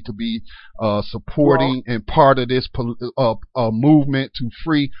they need to be supporting and part of this movement to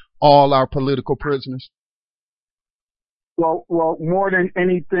free all our political prisoners? Well, more than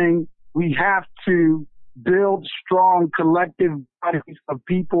anything, we have to build strong collective bodies of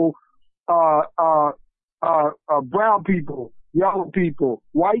people, brown people, yellow people,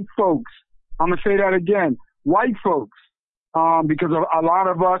 white folks. I'm going to say that again, white folks, because a lot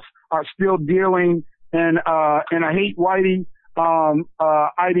of us are still dealing in a hate whitey,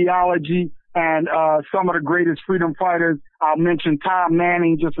 ideology, and, some of the greatest freedom fighters, I'll mention Tom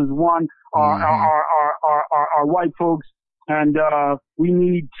Manning just as one, are white folks. And, we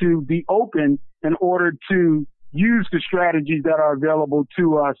need to be open in order to use the strategies that are available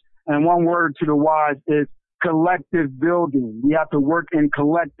to us. And one word to the wise is collective building. We have to work in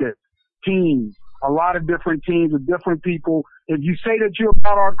collective teams, a lot of different teams with different people. If you say that you're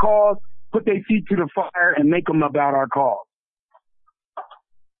about our cause, put their feet to the fire and make them about our cause.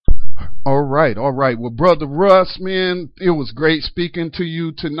 All right, all right. Well, Brother Russ, man, it was great speaking to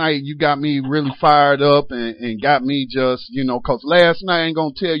you tonight. You got me really fired up and got me just, 'cause last night I ain't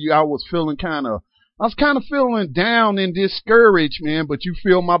gonna tell you I was kind of feeling down and discouraged, man, but you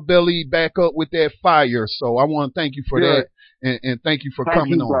filled my belly back up with that fire. So I want to thank you for that and thank you for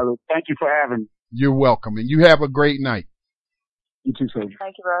coming on. Brother. Thank you for having me. You're welcome, and you have a great night. You too, sir.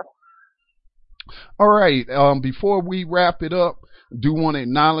 Thank you, Russ. All right. Before we wrap it up, do want to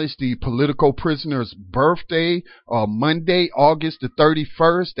acknowledge the political prisoner's birthday, Monday, August the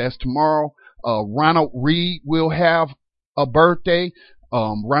 31st. That's tomorrow. Ronald Reed will have a birthday.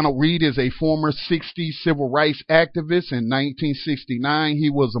 Ronald Reed is a former 60s civil rights activist. In 1969, he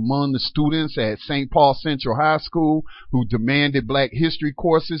was among the students at St. Paul Central High School who demanded Black history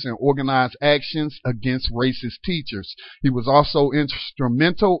courses and organized actions against racist teachers. He was also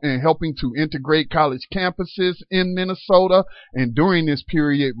instrumental in helping to integrate college campuses in Minnesota. And during this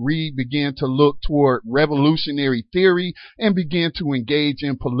period, Reed began to look toward revolutionary theory and began to engage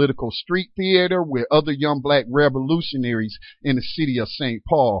in political street theater with other young Black revolutionaries in the city of St.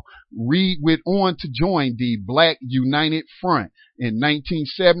 Paul. Reed went on to join the Black United Front. In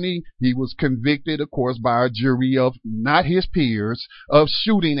 1970, he was convicted, of course, by a jury of not his peers of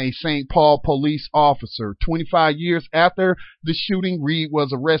shooting a St. Paul police officer. 25 years after the shooting, Reed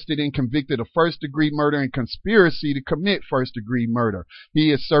was arrested and convicted of first-degree murder and conspiracy to commit first-degree murder.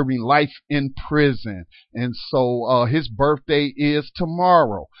 He is serving life in prison. And so his birthday is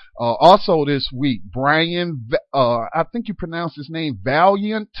tomorrow. Also this week, Brian, I think you pronounce his name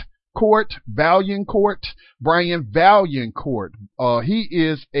Vaillancourt. Brian Vaillancourt. He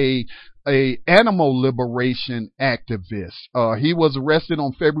is a animal liberation activist. He was arrested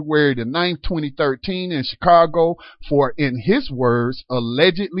on February the 9th, 2013 in Chicago for, in his words,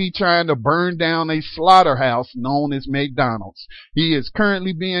 allegedly trying to burn down a slaughterhouse known as McDonald's. He is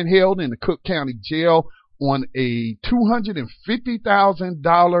currently being held in the Cook County Jail on a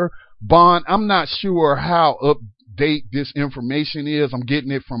 $250,000 bond. I'm not sure how update this information is. I'm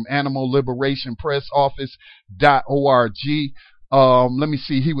getting it from Animal Liberation Press Office.org. Let me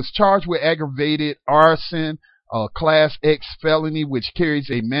see. He was charged with aggravated arson, Class X felony, which carries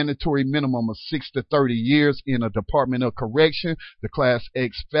a mandatory minimum of 6 to 30 years in a Department of Correction. The Class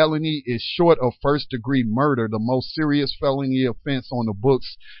X felony is short of first-degree murder, the most serious felony offense on the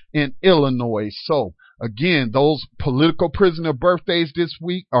books in Illinois. So, again, those political prisoner birthdays this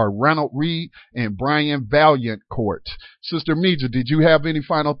week are Ronald Reed and Brian Vaillancourt. Sister Meja, did you have any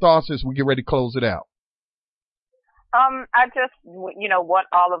final thoughts as we get ready to close it out? I just, want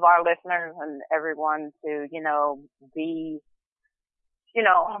all of our listeners and everyone to, be,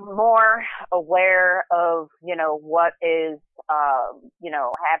 more aware of, what is,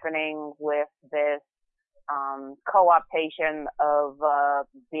 happening with this, co-optation of,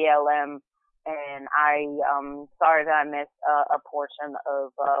 BLM. And sorry that I missed, a portion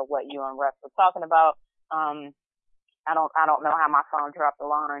of, what you and Russ were talking about. I don't know how my phone dropped the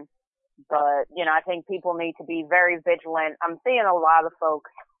line. But, I think people need to be very vigilant. I'm seeing a lot of folks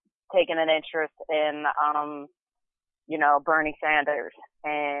taking an interest in, Bernie Sanders.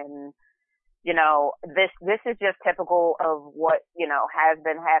 And, this is just typical of what, has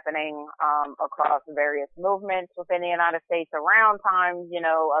been happening, across various movements within the United States around times,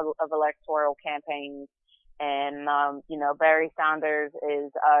 of electoral campaigns. And, Barry Sanders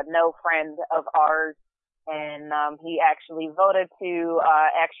is, no friend of ours. And he actually voted to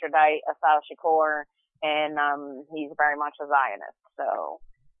extradite Asal Shakur, and he's very much a Zionist. So,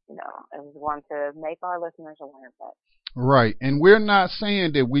 I just want to make our listeners aware of that. Right. And we're not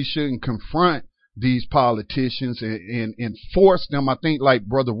saying that we shouldn't confront these politicians and force them. I think, like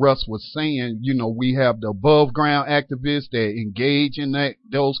Brother Russ was saying, we have the above ground activists that engage in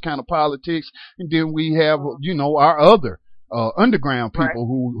those kind of politics, and then we have, our other underground people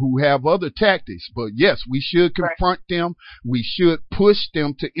who have other tactics. But yes, we should confront them. We should push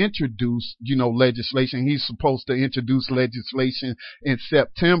them to introduce, legislation. He's supposed to introduce legislation in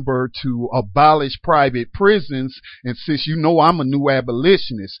September to abolish private prisons. And since I'm a new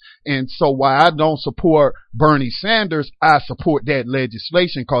abolitionist, and so while I don't support Bernie Sanders, I support that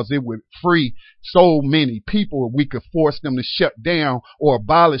legislation because it would free so many people if we could force them to shut down or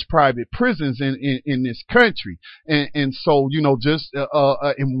abolish private prisons in this country. And so, no,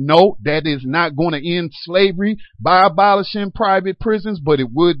 that is not going to end slavery by abolishing private prisons, but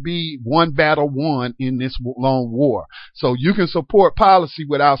it would be one battle won in this long war. So you can support policy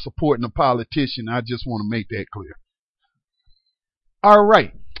without supporting a politician. I just want to make that clear. All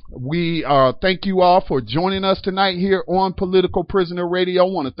right. We thank you all for joining us tonight here on Political Prisoner Radio. I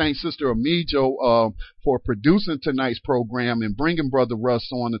want to thank Sister Amijo for producing tonight's program and bringing Brother Russ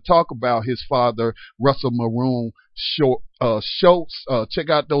on to talk about his father, Russell Maroon Shoatz. Check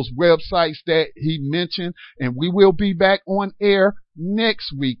out those websites that he mentioned, and we will be back on air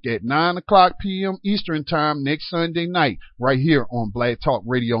next week at 9:00 p.m. Eastern Time next Sunday night right here on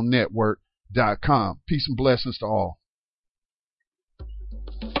BlackTalkRadioNetwork.com. Peace and blessings to all.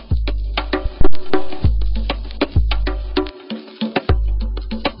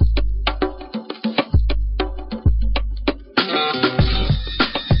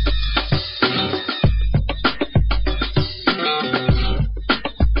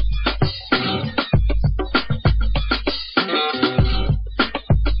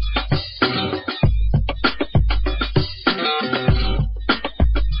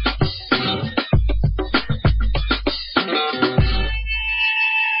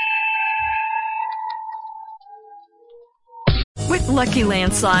 Lucky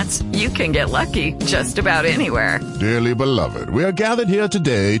Land Slots, you can get lucky just about anywhere. Dearly beloved, we are gathered here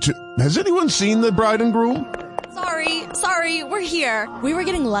today to... Has anyone seen the bride and groom? Sorry, we're here. We were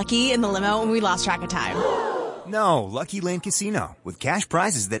getting lucky in the limo and we lost track of time. No, Lucky Land Casino, with cash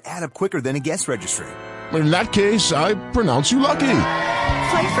prizes that add up quicker than a guest registry. In that case, I pronounce you lucky.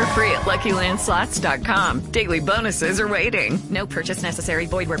 Play for free at LuckyLandSlots.com. Daily bonuses are waiting. No purchase necessary.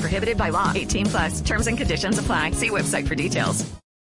 Void where prohibited by law. 18+. Terms and conditions apply. See website for details.